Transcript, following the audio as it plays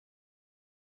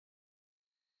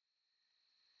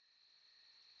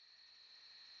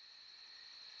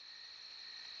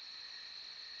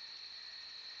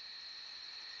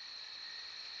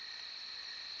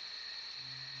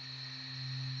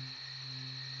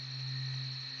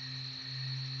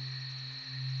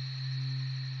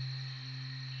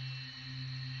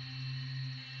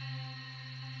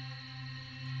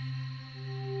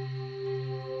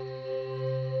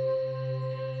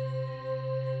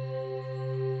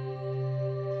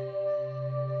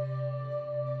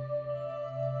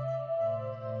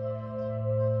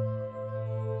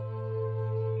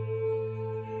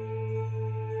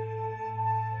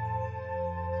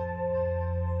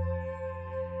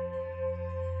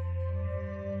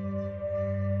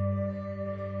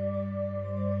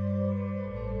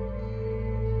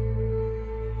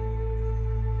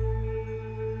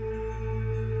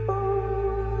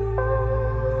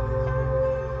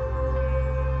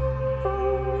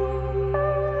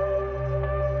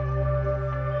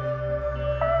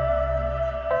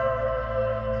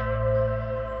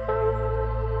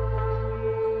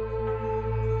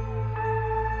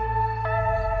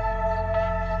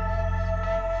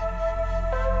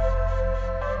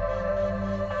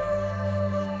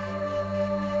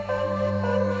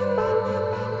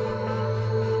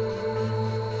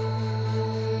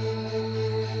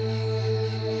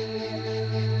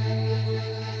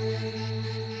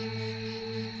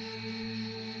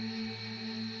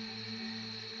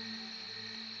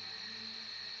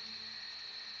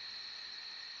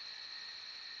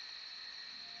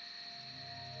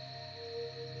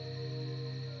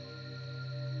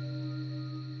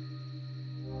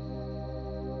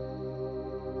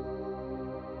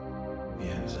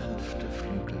sanfter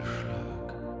Flügelschlag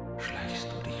schleichst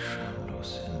du dich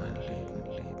schamlos in mein Leben.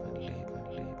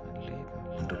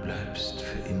 Und du bleibst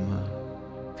für immer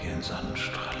wie ein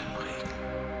Sonnenstrahl im Regen.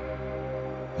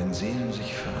 Wenn Seelen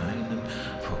sich vereinen,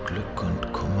 vor Glück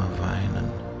und Kummer weinen,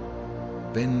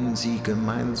 wenn sie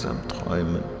gemeinsam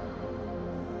träumen,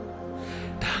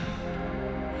 dann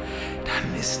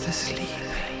ist es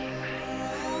Liebe.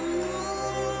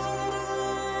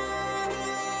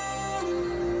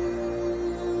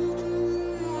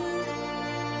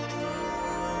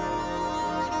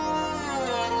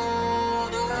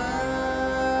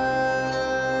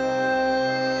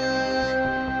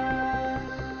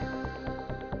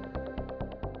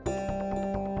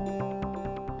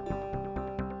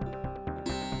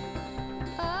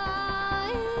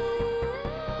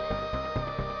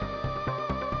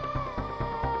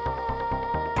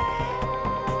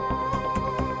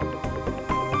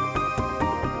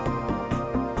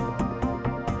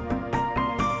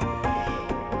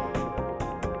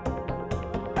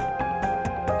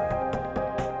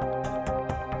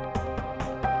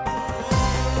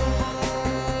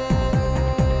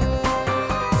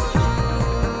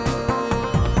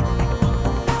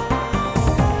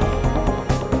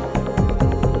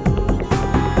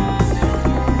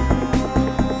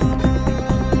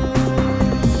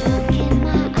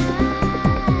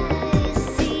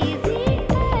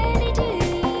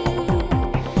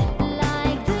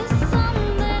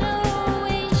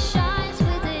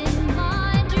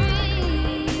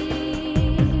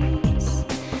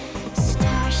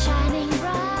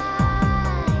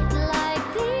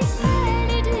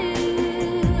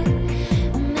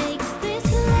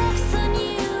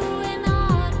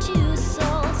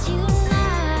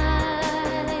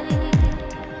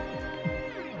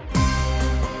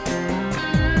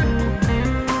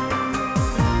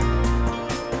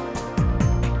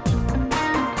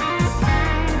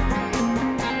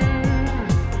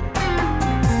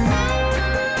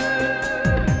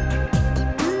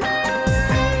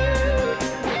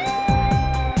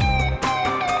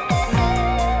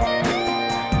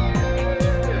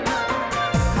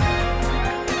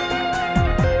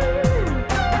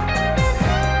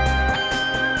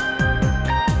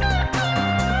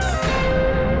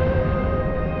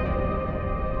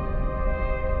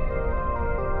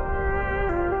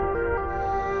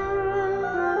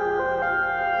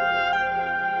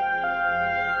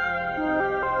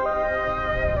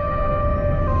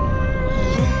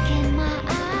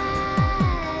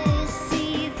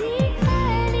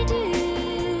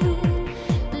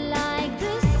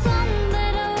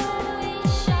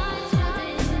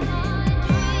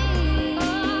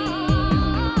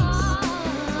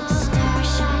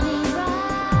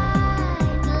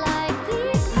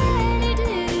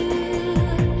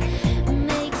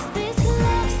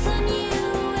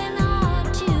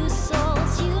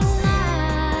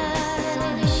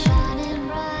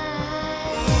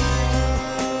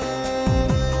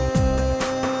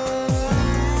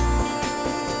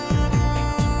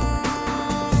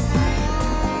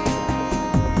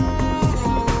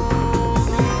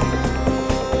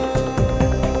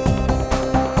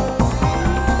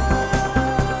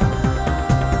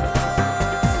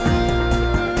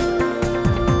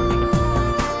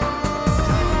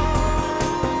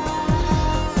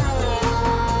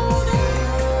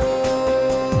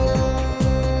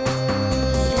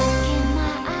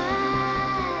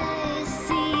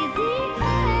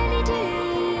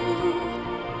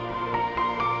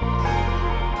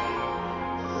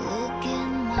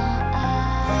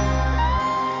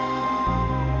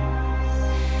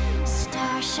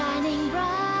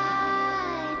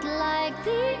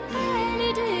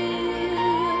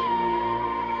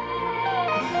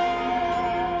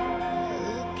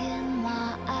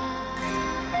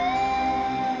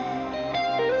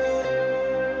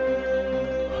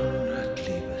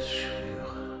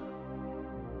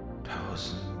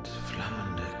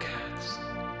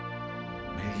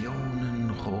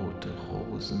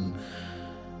 Rosen,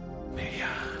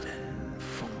 Milliarden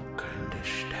funkelnde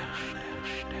Sterne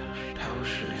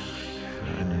tausche ich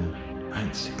für einen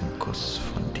einzigen Kuss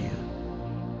von dir.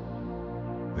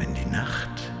 Wenn die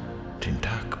Nacht den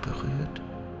Tag berührt,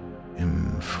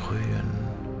 im frühen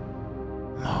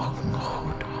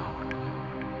Morgenrot.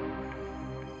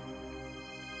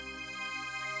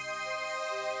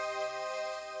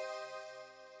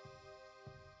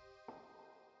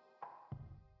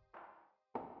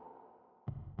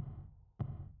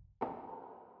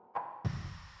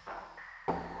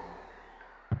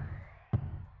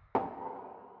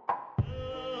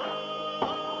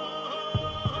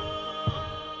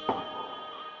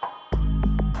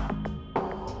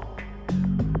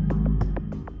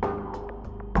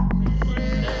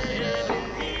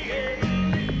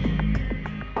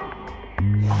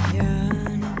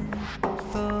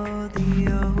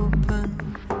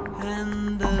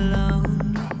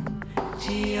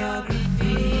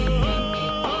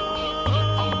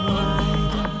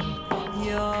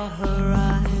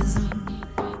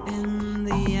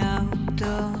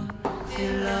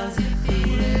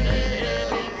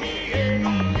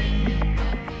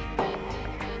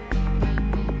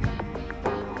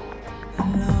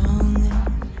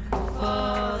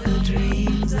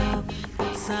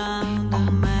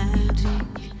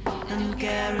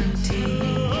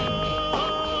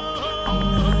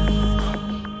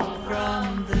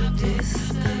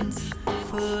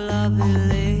 of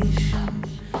elation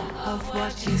of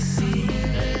what you see.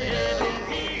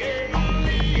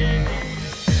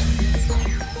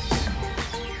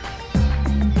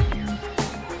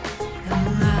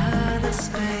 Another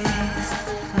space,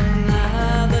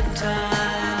 another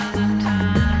time.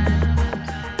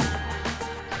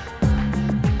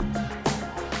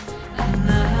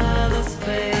 Another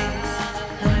space,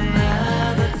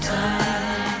 another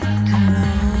time.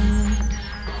 Known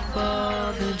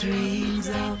for the dreams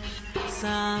of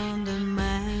sound and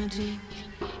magic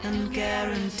and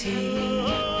guarantee.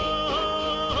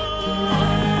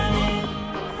 Learning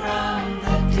from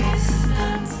the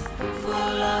distance,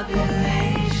 full of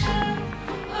elation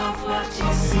of what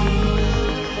you see.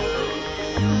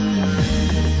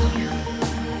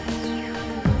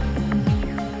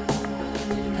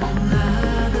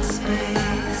 Another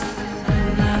space,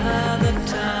 another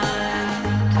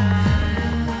time.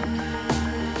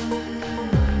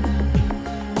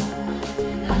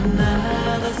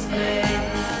 Another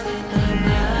space,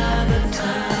 another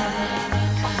time.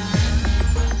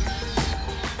 Another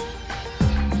space,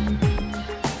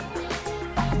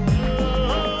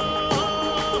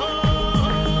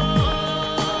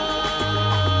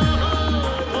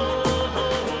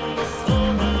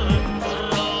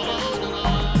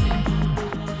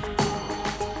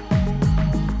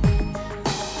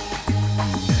 time.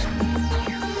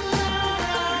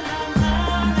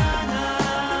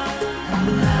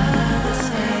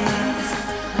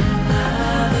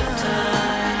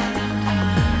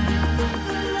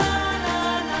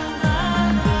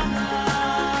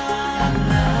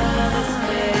 Another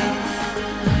space,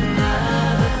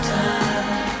 another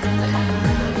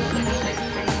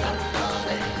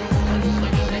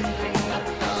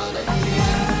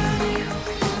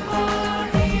For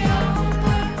the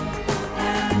open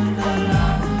and the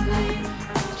lonely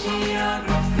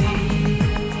geography.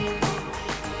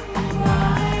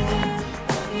 Widen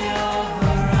your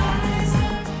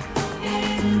horizon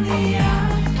in the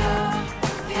outdoor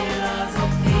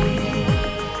philosophy.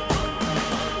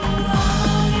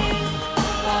 Longing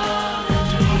for the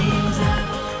dreams of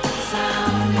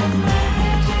sound and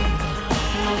magic,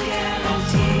 no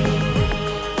guarantee.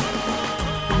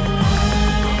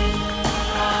 Learning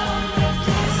from the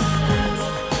distance,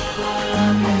 full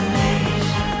of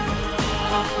elation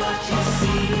of what you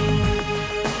see.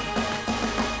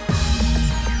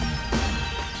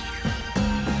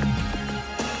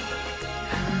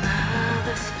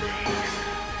 Another space,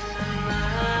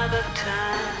 another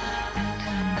time.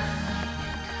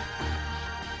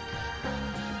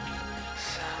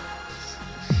 Sounds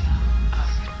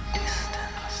of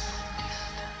distance.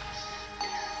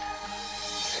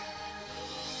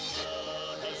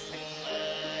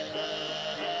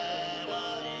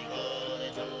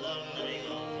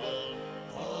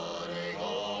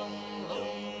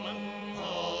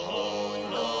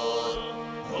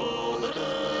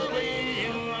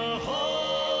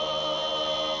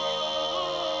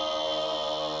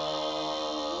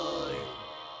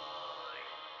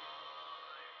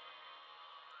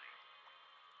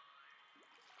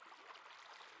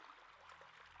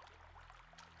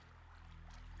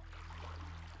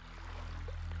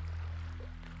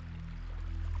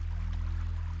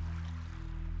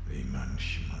 Wie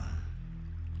manchmal,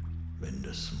 wenn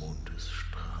des Mondes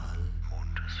Strahl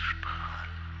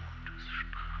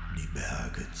die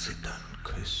Berge zittern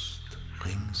küsst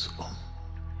ringsum,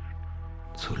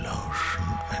 zu lauschen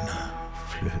einer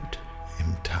Flöte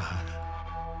im Tal,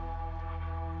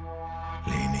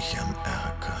 lehn ich am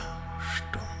Erker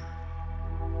stumm.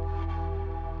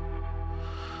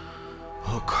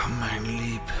 Oh komm, mein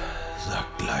Lieb,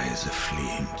 sagt leise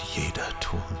flehend jeder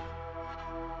Ton.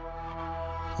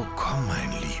 Oh komm,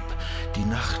 mein Lieb, die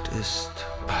Nacht ist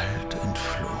bald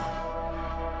entflohen.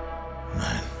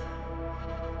 Nein,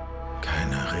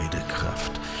 keine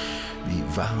Redekraft, wie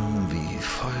warm, wie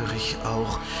feurig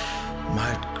auch,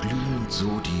 malt glühend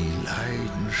so die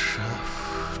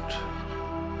Leidenschaft,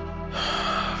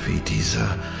 wie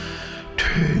dieser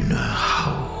Töne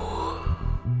Hauch.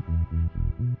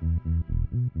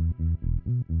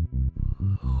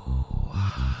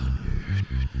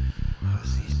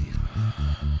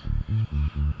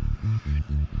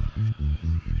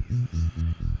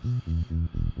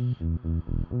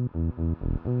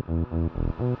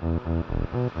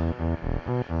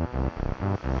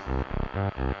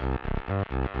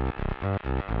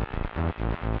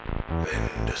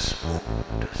 Wenn des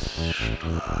Mondes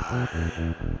Strahl,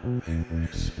 wenn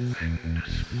des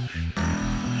Mondes Strahl.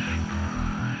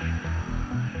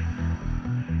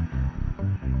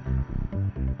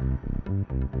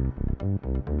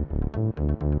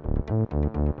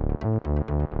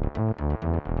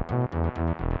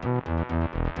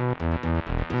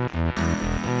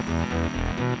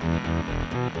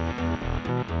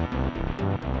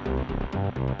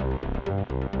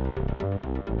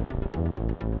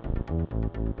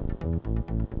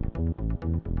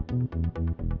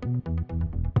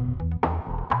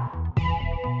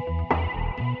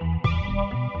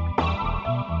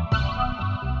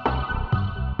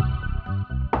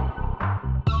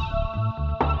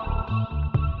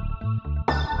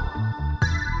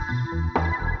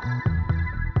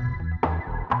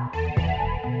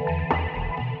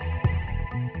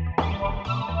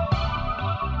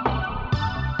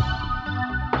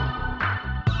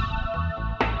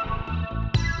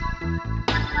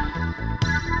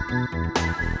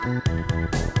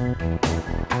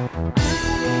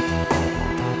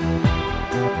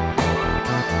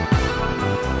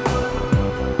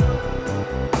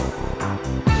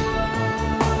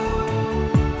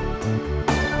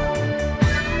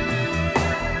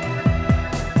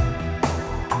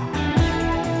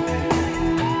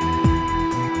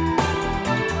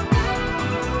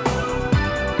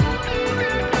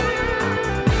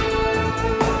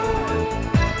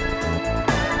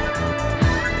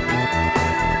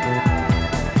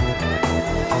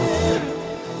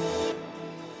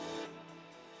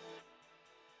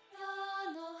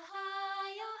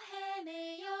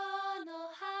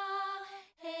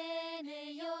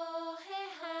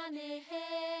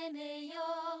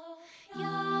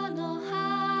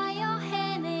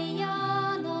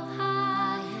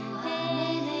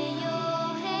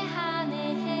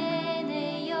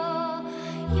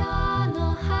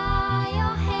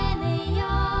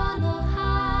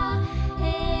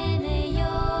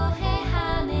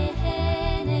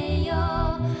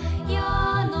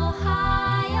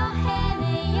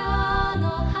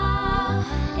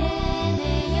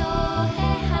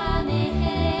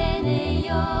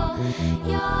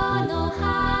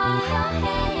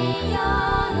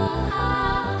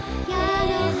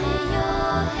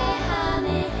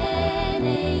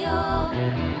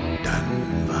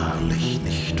 Dann wahrlich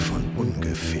nicht von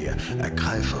ungefähr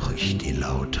ergreife ich die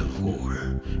Laute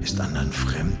wohl. Ist andern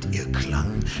fremd ihr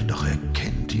Klang, doch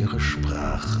erkennt ihre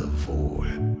Sprache wohl.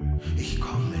 Ich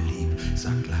komme lieb,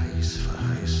 sagt leis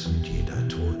verheißend jeder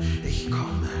Ton. Ich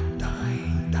komme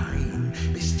dein,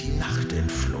 bis die Nacht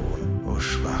entflohn. O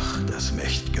schwach das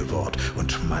mächt'ge Wort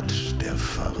und matt der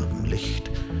Farbenlicht,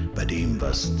 bei dem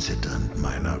was zitternd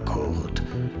mein Akkord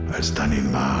alsdann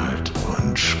ihn malt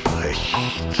und spricht.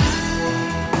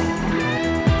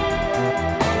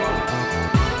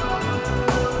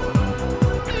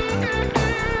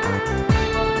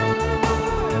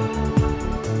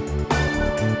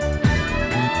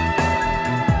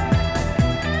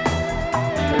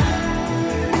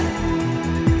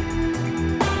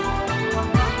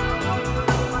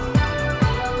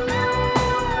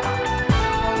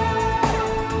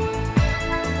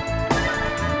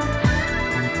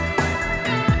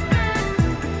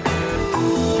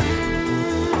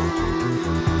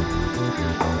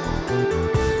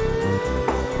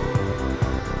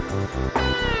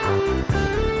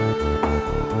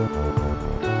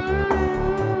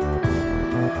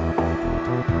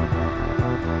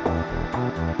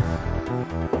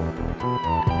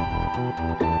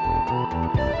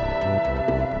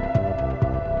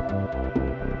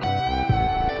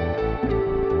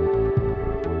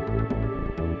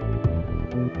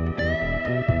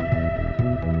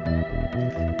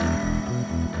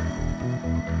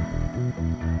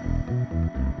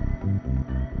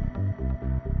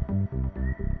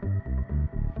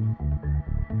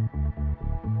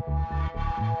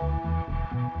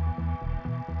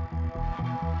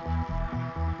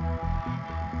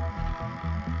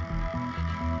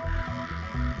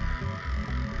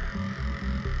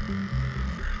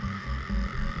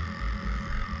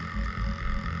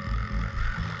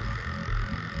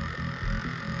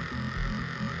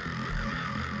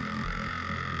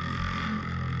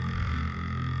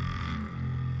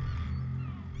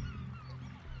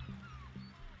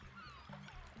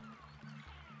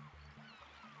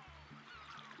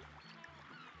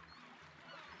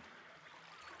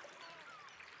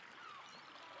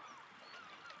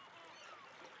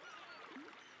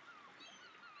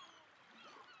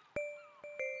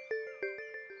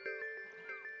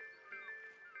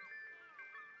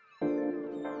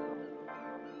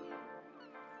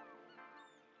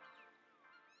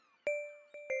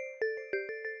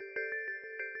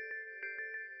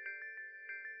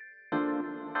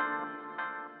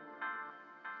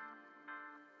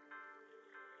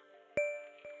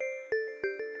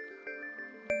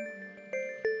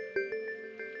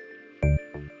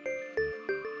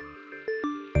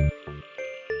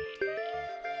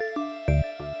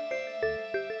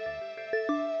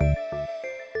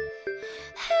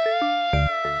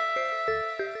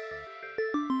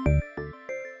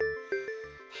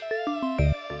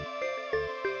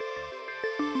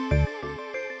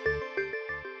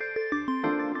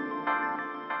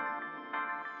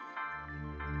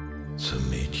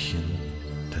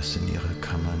 Holz in ihrer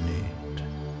Kammer näht,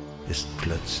 ist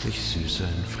plötzlich süßer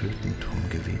ein Flötenton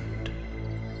geweht.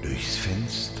 Durchs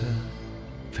Fenster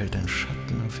fällt ein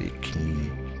Schatten auf ihr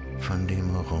Knie von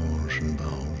dem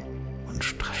Orangenbaum und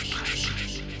streicht.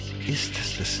 Ist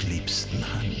es des Liebsten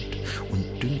Hand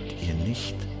und dünkt ihr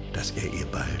nicht, dass er ihr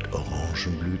bald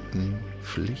Orangenblüten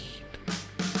pflicht?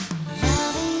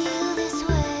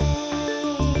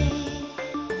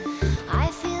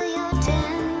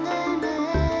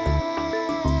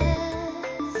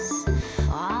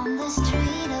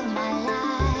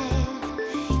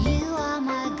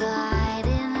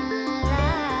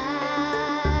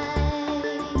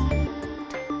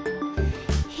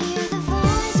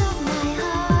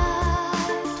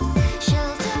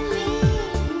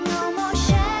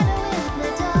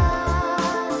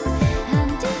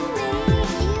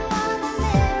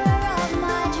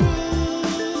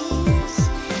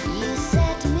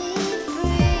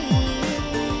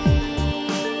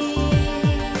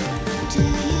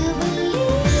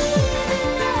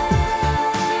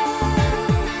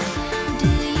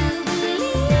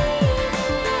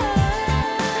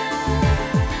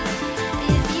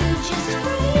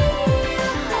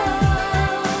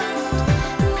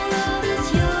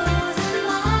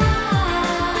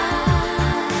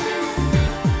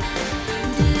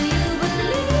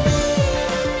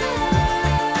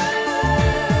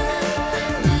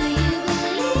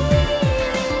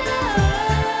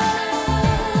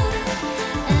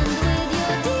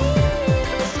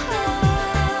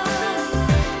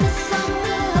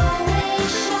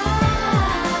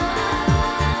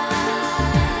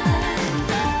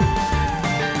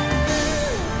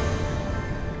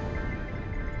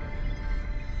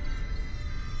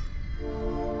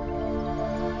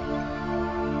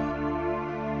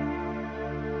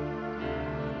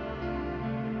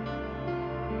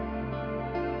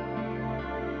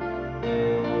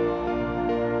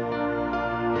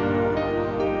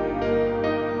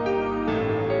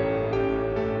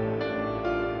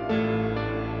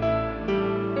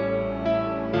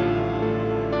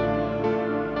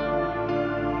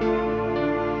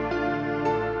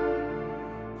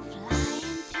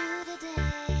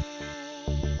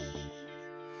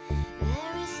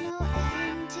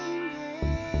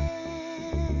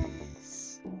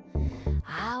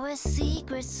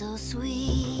 Secret so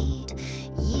sweet,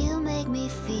 you make me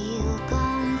feel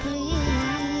complete.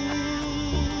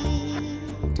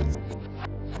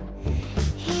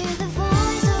 Hear the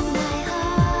voice of my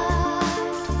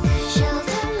heart,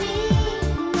 shelter me,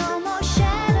 no more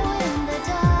shadow in the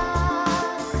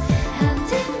dark.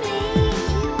 And in me,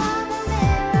 you are the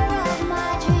mirror of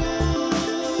my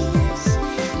dreams.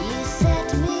 You set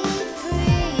me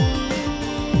free.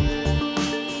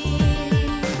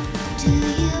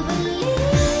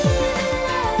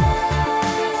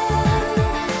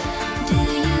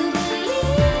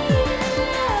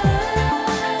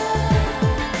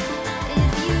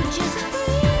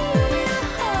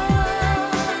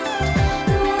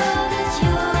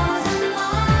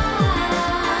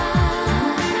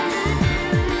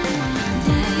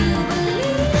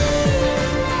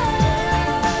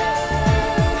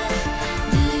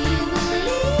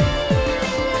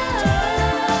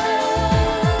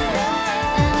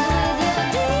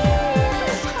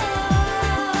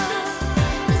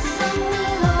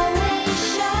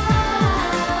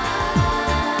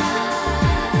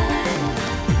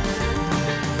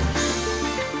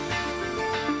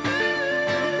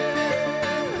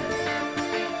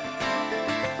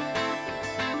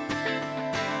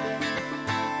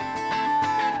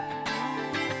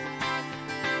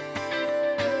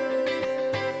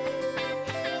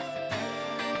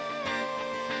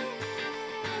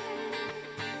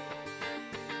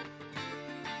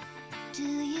 Do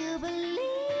you believe?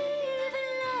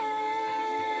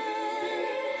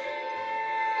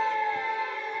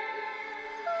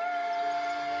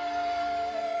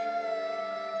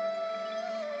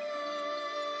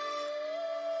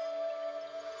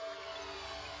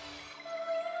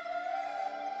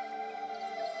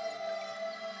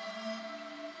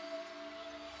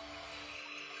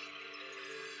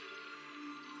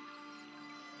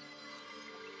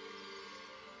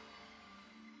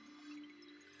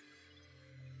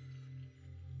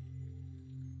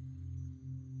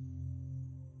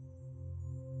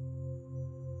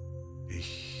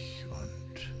 Ich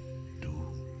und du,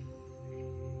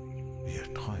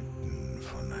 wir träumten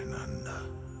voneinander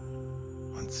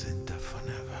und sind davon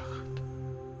erwacht.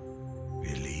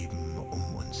 Wir leben,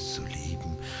 um uns zu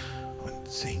lieben und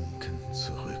sinken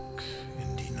zurück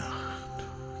in die Nacht.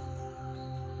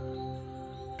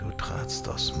 Du tratst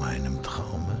aus meinem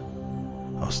Traume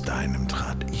aus deinem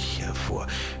trat ich hervor.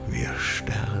 Wir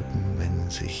sterben, wenn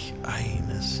sich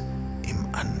eines im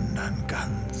andern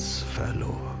ganz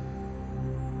verlor.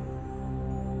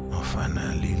 Auf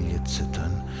einer Lilie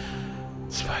zittern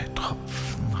 2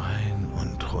 Tropfen rein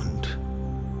und rund,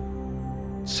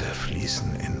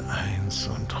 zerfließen in eins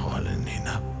und rollen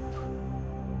hinab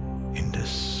in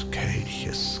des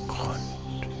Kelches Grund.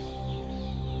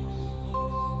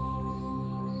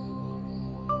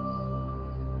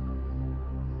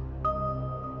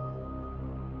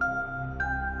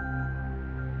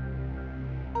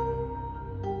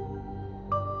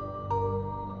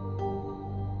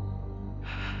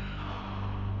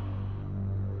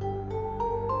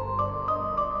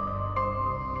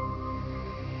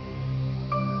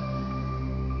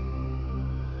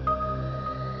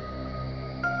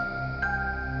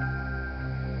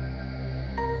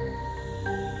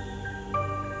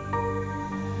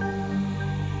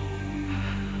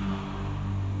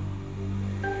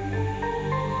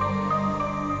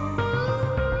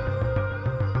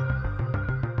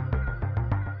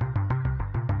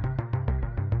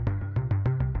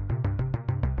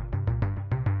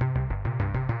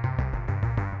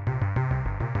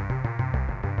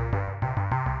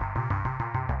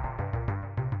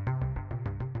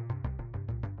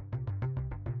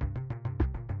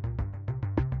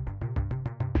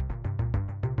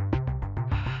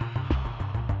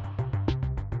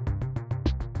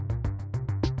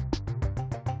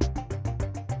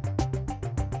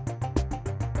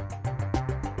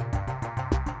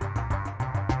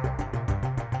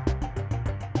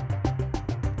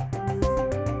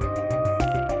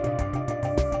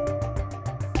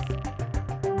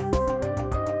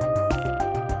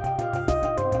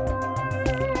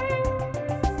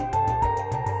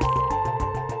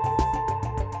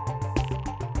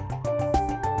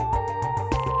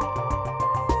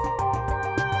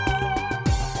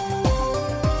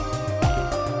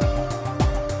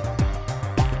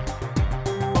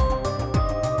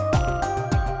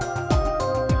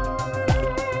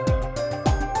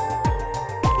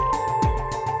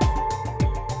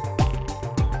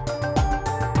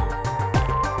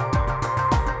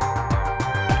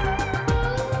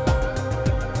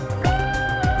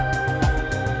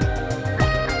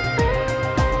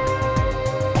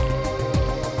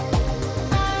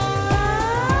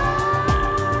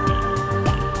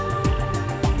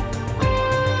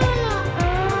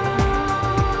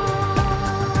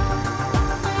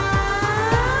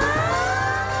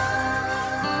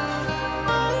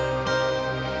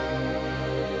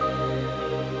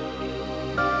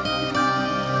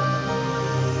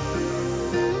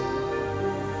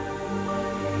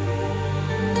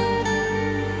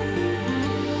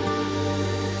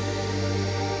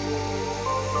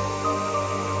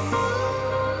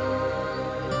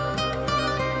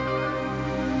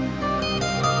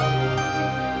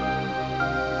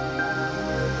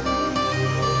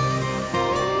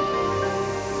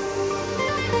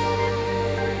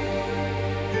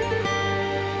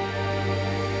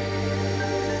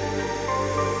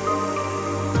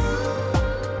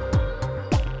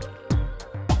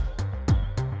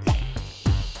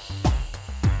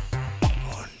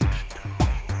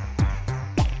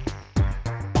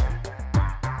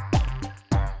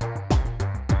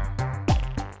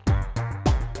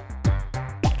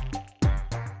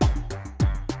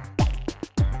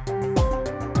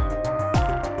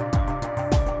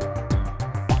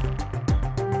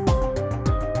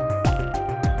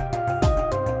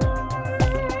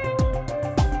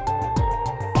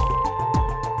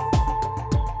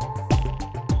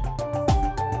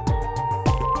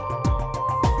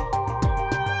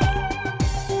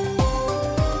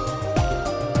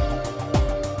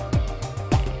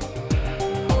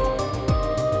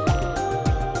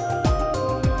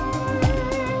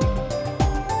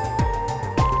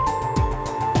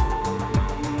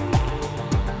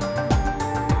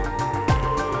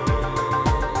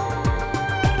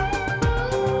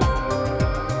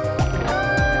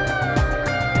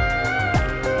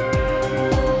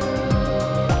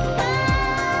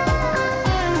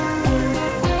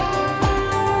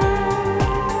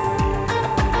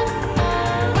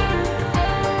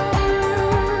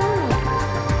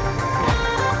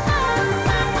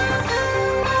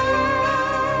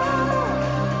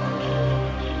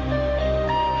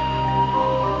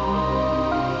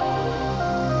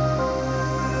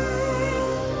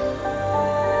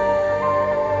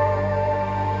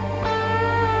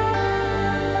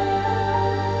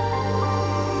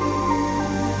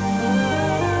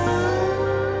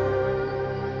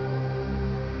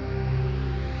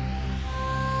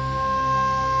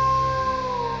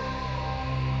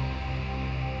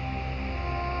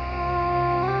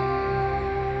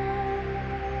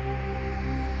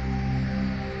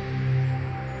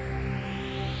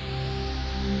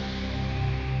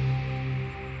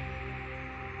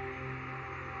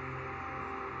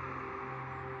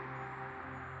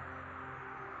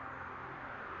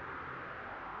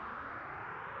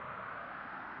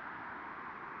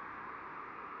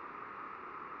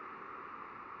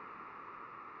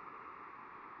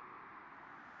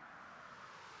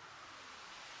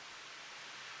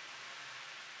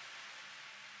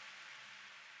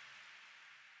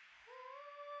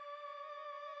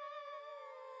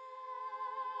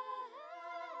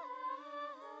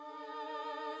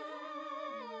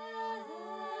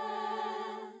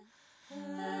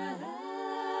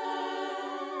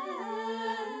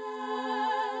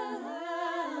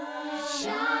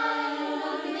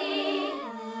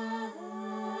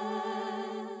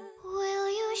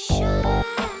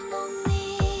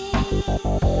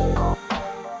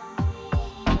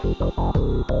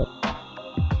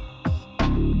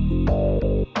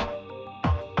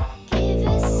 Give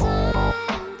a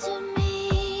sign to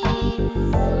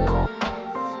me.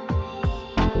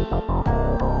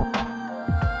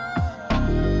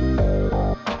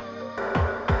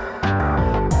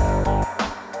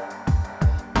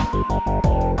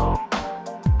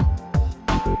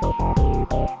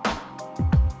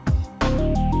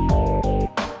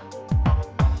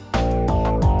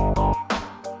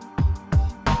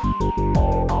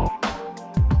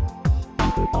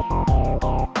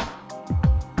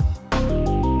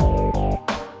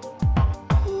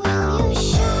 Will you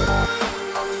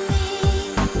shine on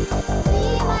me? Be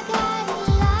my guiding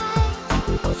light.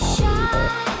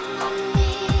 Shine on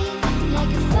me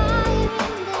like a fire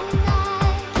in the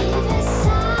night. Give a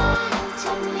sign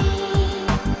to me.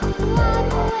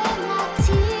 Wipe away my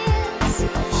tears.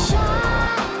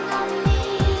 Shine on me.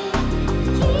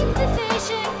 Keep the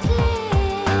vision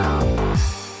clear.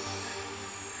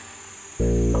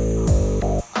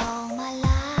 All my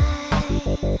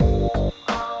life.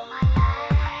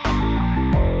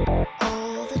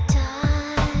 All the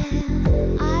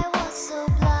time, I was so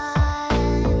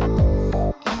blind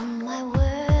in my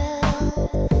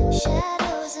world,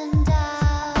 shadows and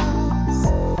doubts.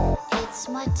 It's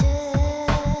my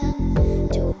turn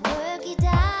to work it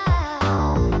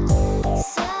out.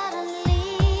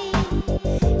 Suddenly,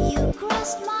 you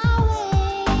crossed my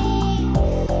way.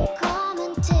 Come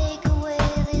and take away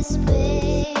this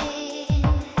pain.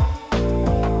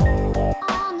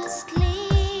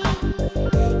 Honestly,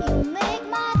 you make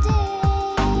my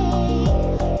day.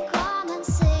 Come and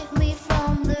save me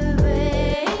from the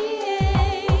rain.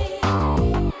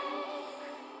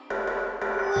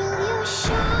 Will you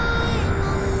shine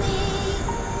on me?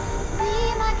 Be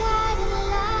my guiding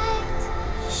light.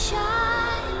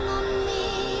 Shine on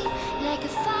me like a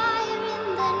fire in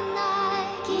the night.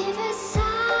 Give a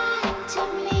sign to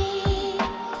me.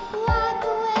 Wipe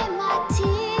away my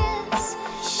tears.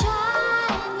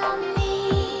 Shine on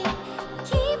me.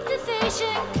 Keep the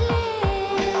vision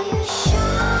clear. Will you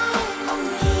shine on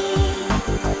me?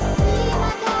 Be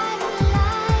my guiding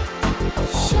light.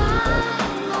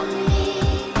 Shine on me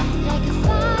like a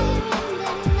fire in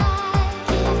the night.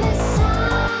 Give a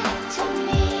sign to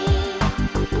me.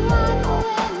 Wipe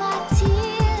away my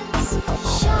tears.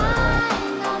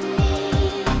 Shine on me.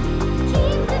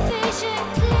 Keep the vision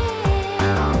clear.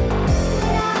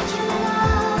 Without your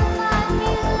love, I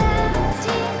feel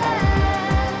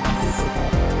emptiness.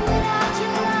 Without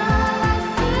your love, I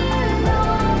feel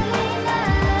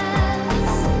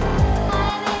loneliness.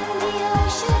 I'm in the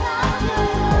ocean of your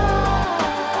love.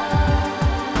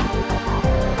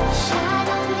 Shine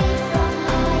on me from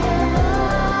high above.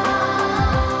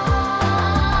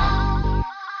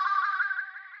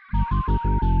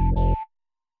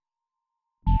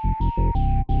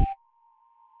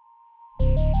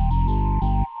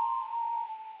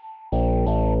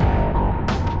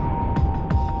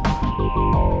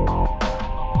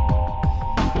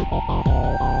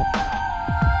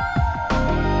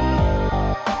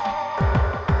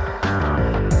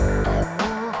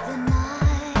 Walk the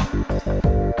night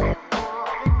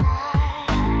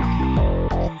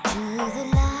into the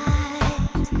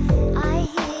light. I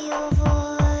hear your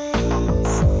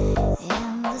voice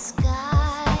in the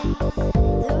sky.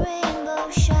 The rainbow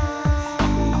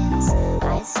shines.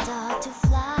 I start to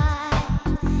fly.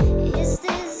 Is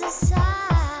this a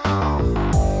sign?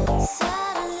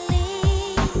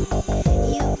 Suddenly,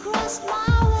 you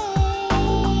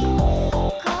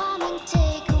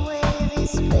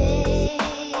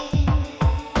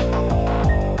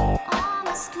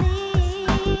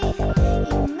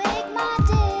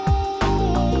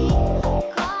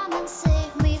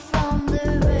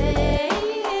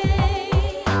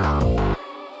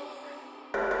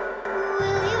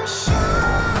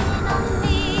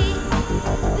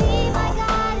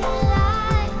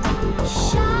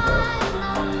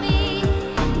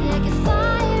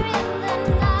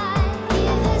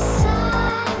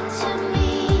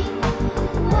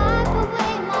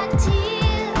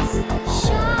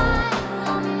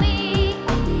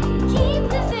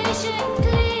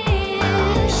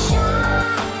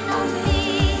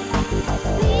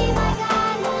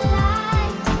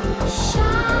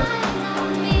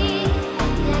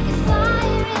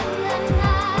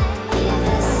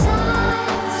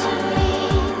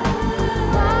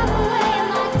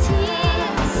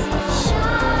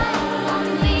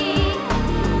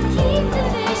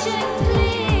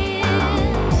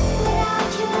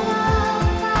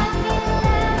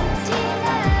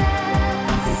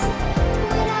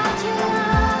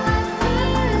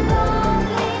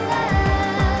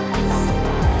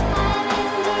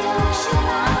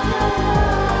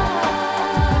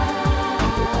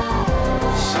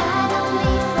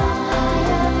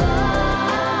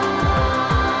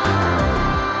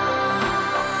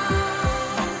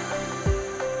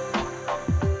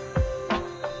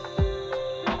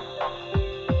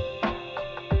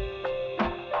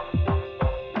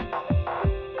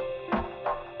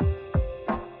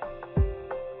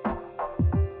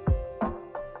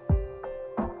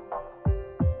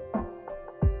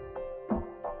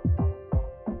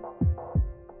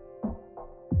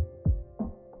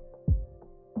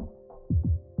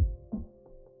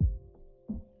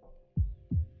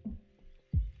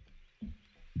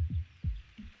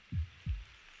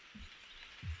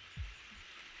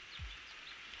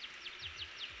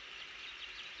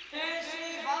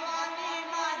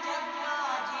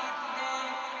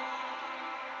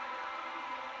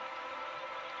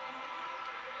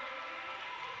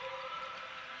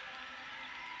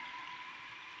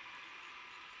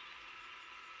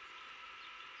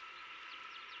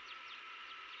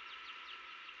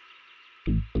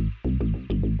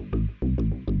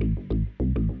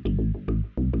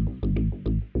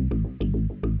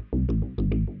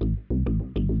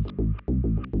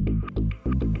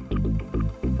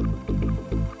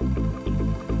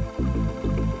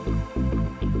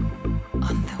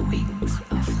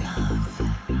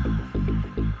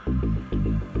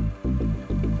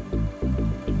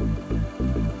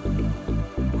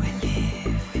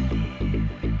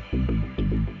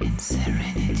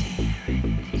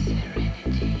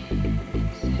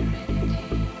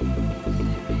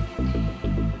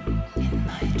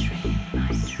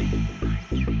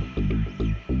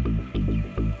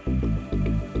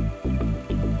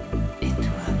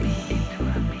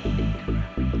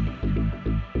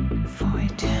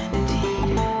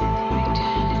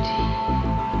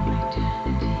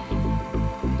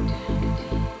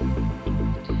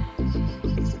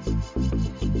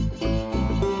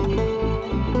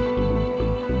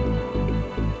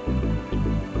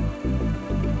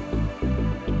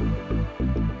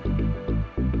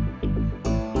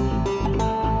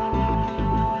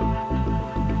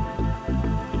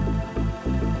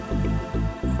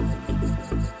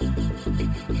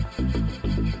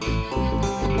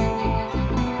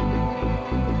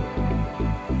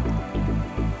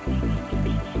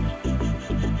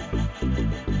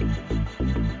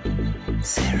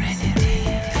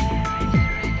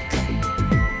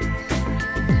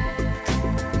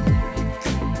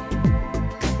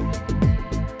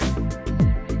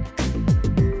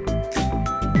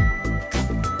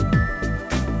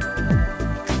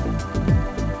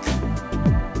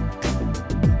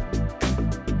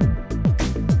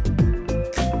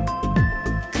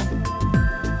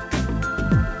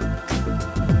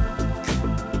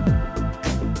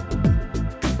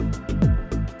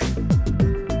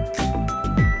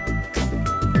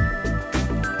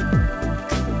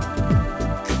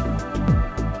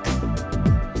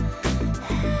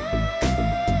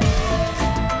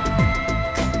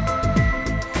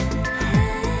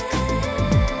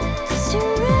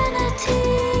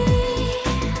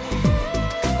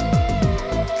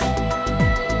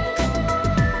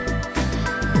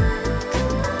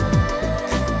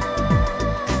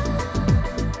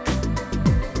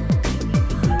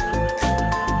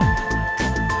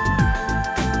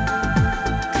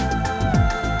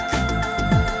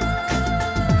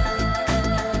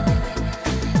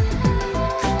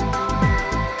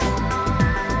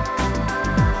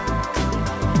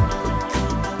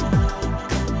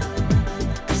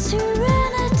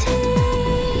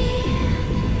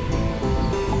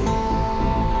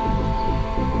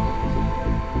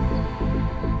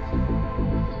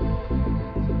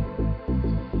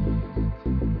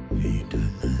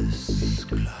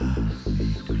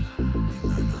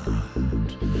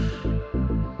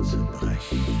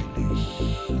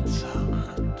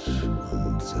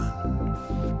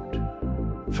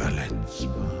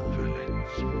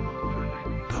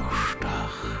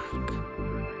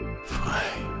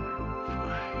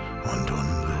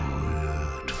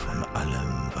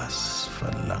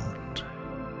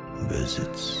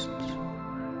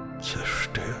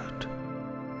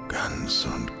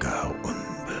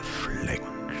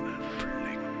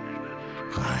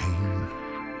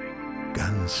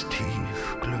ganz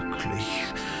tief glücklich,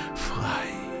 frei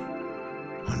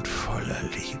und voller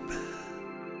Liebe.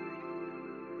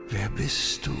 Wer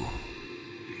bist du?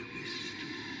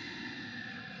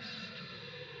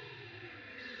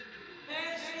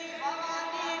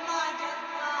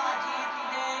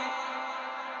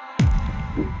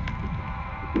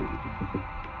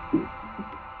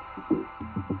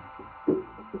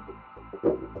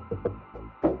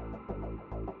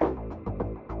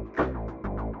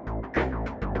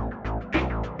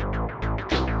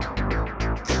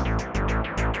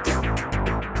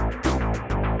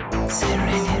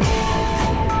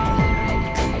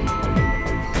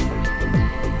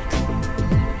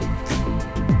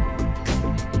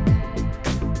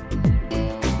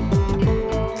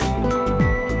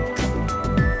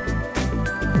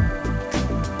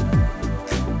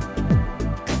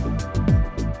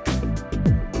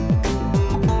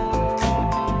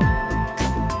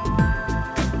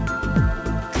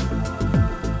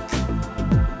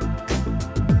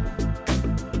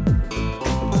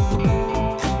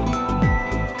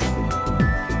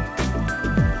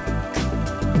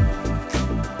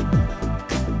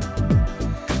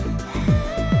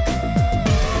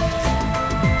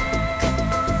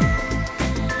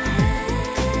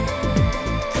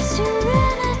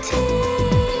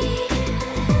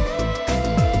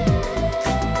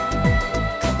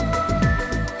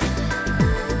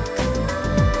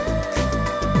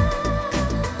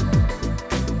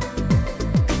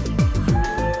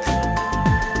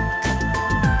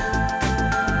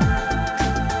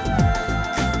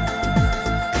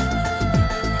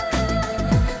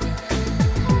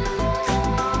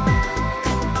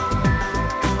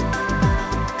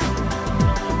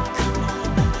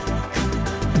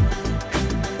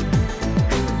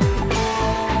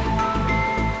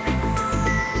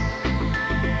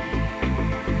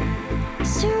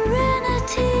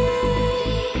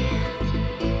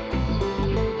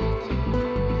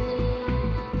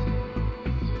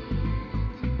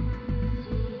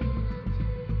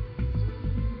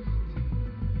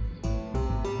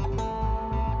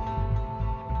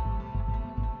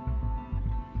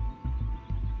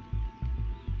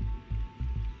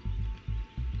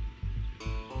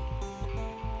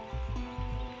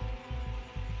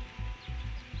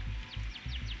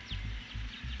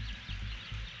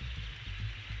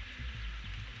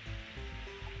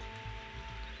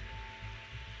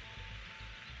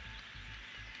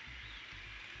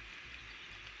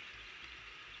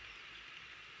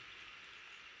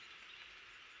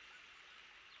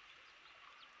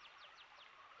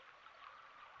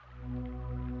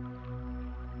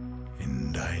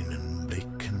 In deinen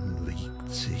Blicken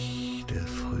wiegt sich der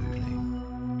Frühling,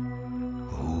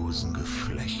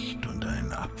 Rosengeflecht und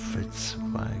ein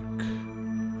Apfelzweig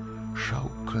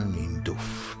schaukeln ihn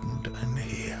duftend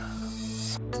einher.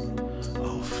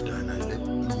 Auf deiner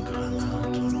Lippen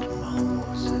Granat und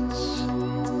Marmorsitz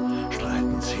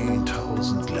streiten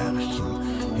 10.000 Lerchen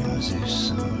im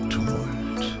süßen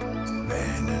Tumult,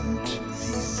 wähnend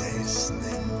sie säßen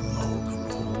im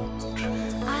Morgenrot.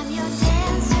 I'm your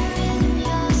dancer in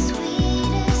your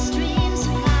sweetest dreams,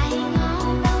 flying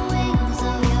on the wings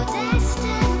of your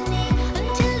destiny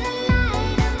until the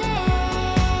light of day.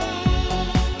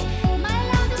 My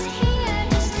love is here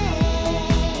to stay.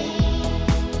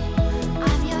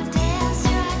 I'm your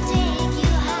dancer, I take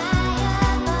you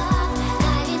high above,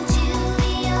 dive into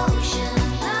the ocean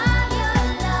of your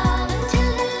love until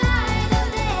the light of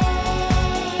day.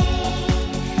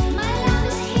 My love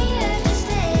is here to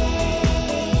stay.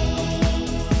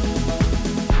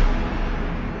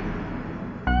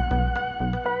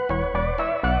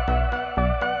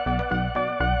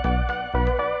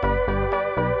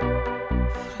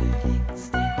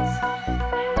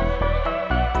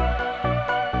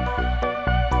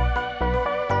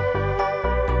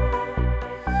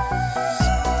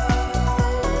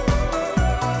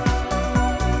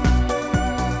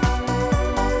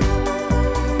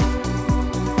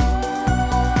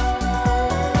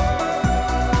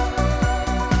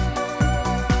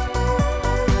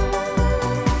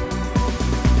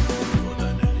 Wo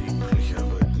deine lieblich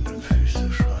errötenden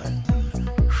Füße schreiten,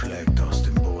 schlägt aus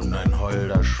dem Boden ein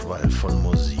holder Schwall von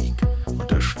Musik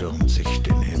und erstürmt sich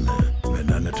den Himmel. Wenn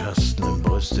deine tastenden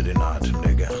Brüste den Atem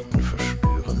der Gärten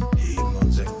verspüren, heben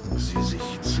und senken sie sich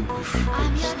I'm your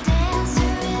zugespitzt.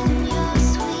 dancer in your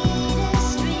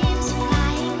sweetest dreams,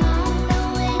 flying on the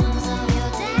wings of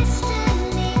your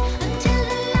destiny until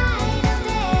the light of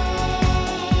day.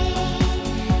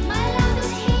 My love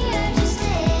is here to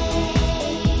stay.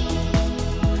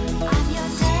 I'm your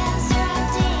dancer, I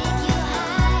take you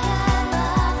high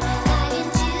above, dive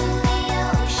into the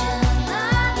ocean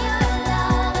of your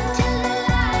love until the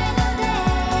light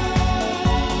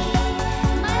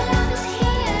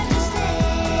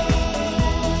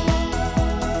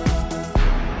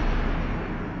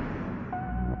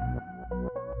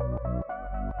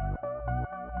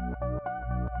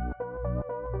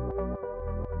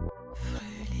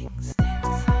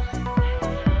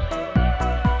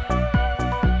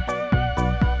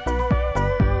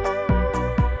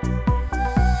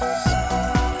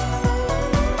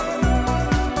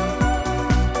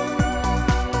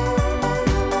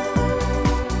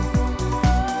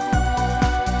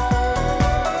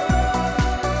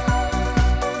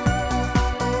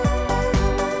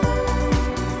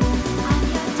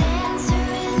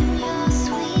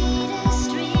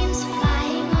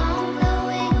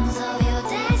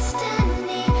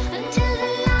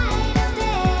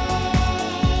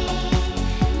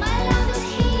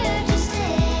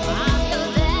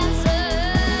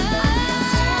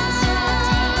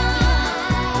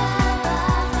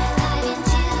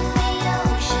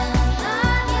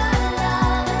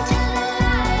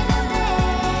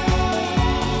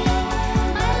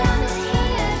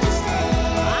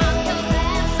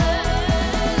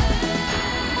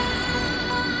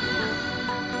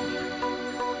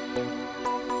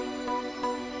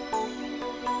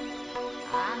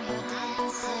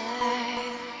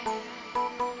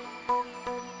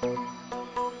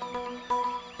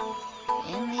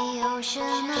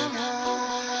ocean of love.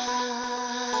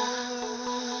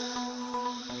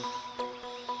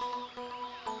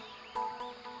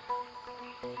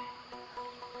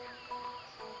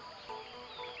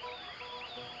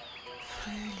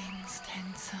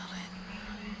 Frühlingstänzerin,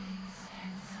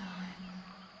 Frühlingstänzerin.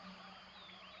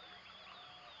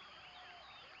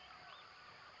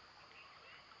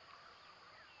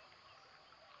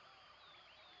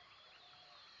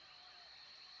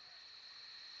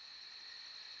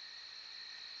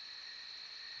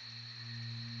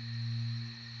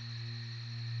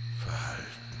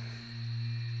 Verhalten,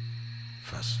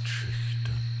 fast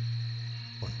schüchtern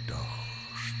und doch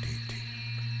stetig,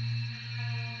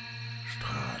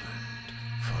 strahlend,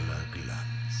 voller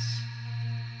Glanz,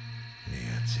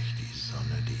 nähert sich die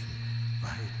Sonne dem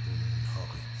weiten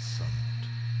Horizont.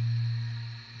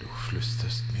 Du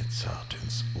flüsterst mir zart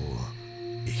ins Ohr,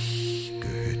 ich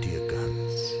gehör dir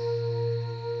ganz.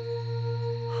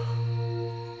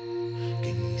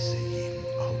 Genieße jeden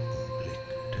Augenblick,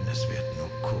 denn es wird nur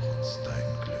kurz dein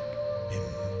Glück im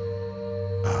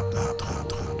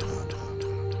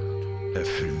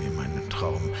Erfüll mir meinen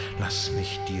Traum, lass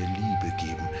mich dir Liebe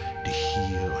geben, dich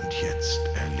hier und jetzt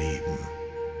erleben,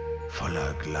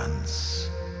 voller Glanz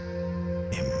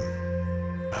im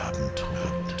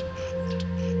Abendrot.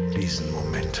 Diesen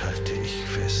Moment halte ich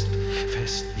fest,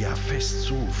 fest, ja fest,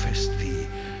 so fest wie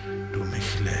du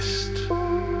mich lässt.